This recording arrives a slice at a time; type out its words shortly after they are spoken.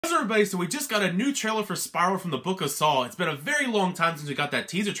How's everybody? So we just got a new trailer for Spiral from the Book of Saw. It's been a very long time since we got that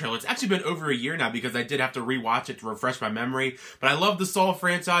teaser trailer. It's actually been over a year now because I did have to rewatch it to refresh my memory. But I love the Saw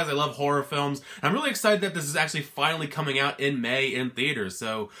franchise. I love horror films. And I'm really excited that this is actually finally coming out in May in theaters.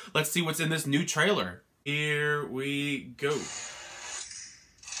 So let's see what's in this new trailer. Here we go.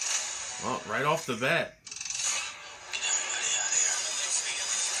 Well, right off the bat.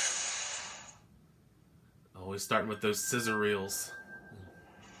 Always starting with those scissor reels.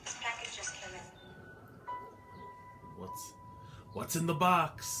 What's in the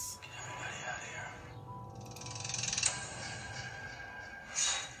box? Get everybody out of here.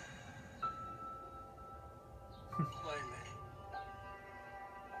 Play me.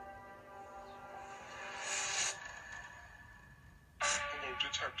 Hello,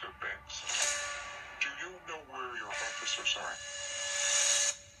 Detective Banks. Do you know where your officers are?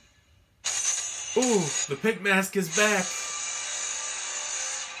 Ooh, the pig mask is back.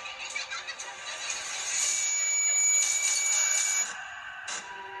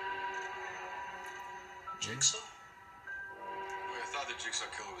 Jigsaw? Wait, I thought the Jigsaw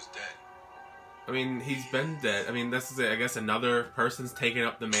killer was dead. I mean, he's been dead. I mean, this is, I guess, another person's taking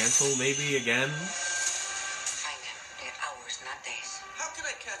up the mantle, maybe, again? Find him. They're hours, not days. How can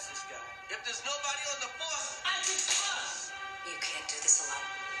I catch this guy? If there's nobody on the force, I can trust! You can't do this alone.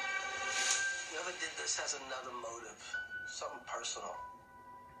 Whoever did this has another motive. Something personal.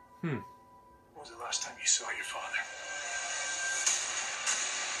 When was the last time you saw your father?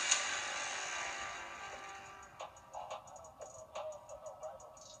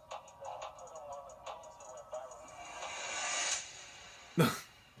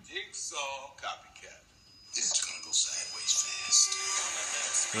 Jigsaw copycat. This is gonna go sideways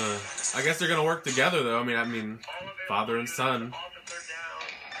fast. I guess they're gonna work together, though. I mean, father and son. That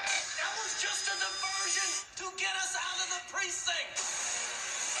was just a diversion to get us out of the precinct.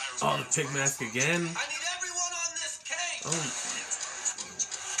 Oh, the pig mask again. I need everyone on this case. Oh,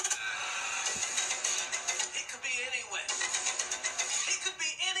 It could be anyone. It could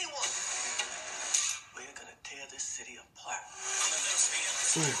be anyone. We're gonna tear this city apart.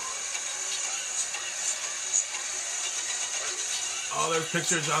 oh, there's a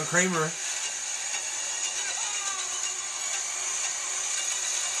picture of John Kramer.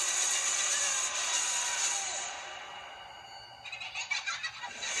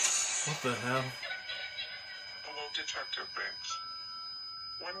 What the hell? Hello, Detective Banks.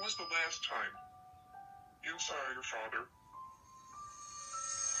 When was the last time you saw your father?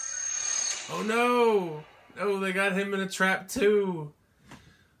 Oh no! No, they got him in a trap too.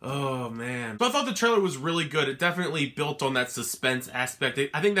 Oh man. But I thought the trailer was really good. It definitely built on that suspense aspect.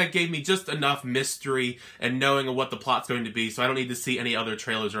 I think that gave me just enough mystery and knowing what the plot's going to be, so I don't need to see any other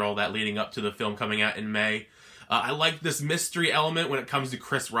trailers or all that leading up to the film coming out in May. I like this mystery element when it comes to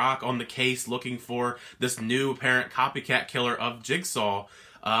Chris Rock on the case looking for this new apparent copycat killer of Jigsaw.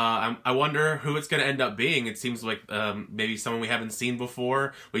 I wonder who it's going to end up being. It seems like maybe someone we haven't seen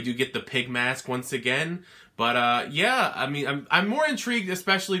before. We do get the pig mask once again. But yeah, I mean, I'm more intrigued,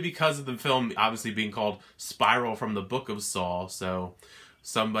 especially because of the film obviously being called Spiral from the Book of Saw. So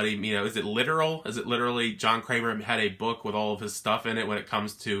somebody, you know, is it literal? Is it literally John Kramer had a book with all of his stuff in it when it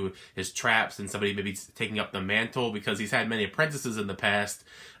comes to his traps and somebody maybe taking up the mantle because he's had many apprentices in the past?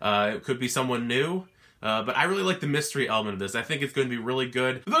 It could be someone new. But I really like the mystery element of this. I think it's going to be really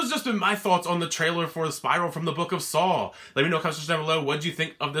good. But those have just been my thoughts on the trailer for the Spiral from the Book of Saw. Let me know in the comments down below, what did you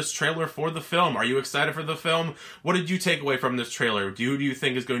think of this trailer for the film? Are you excited for the film? What did you take away from this trailer? Do you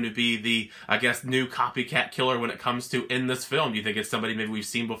think is going to be the, I guess, new copycat killer when it comes to in this film? Do you think it's somebody maybe we've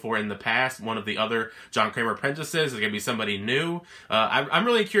seen before in the past, one of the other John Kramer apprentices? Is it going to be somebody new? I'm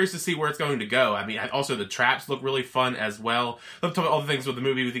really curious to see where it's going to go. I mean, also the traps look really fun as well. Let's talk about all the things with the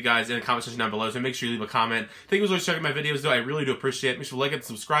movie with you guys in the comment section down below, so make sure you leave a comment. Thank you for checking my videos, though. I really do appreciate it. Make sure to like it,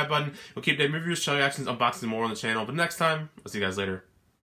 subscribe button. We'll keep doing movie reviews, show reactions, unboxing, more on the channel. But next time, I'll see you guys later.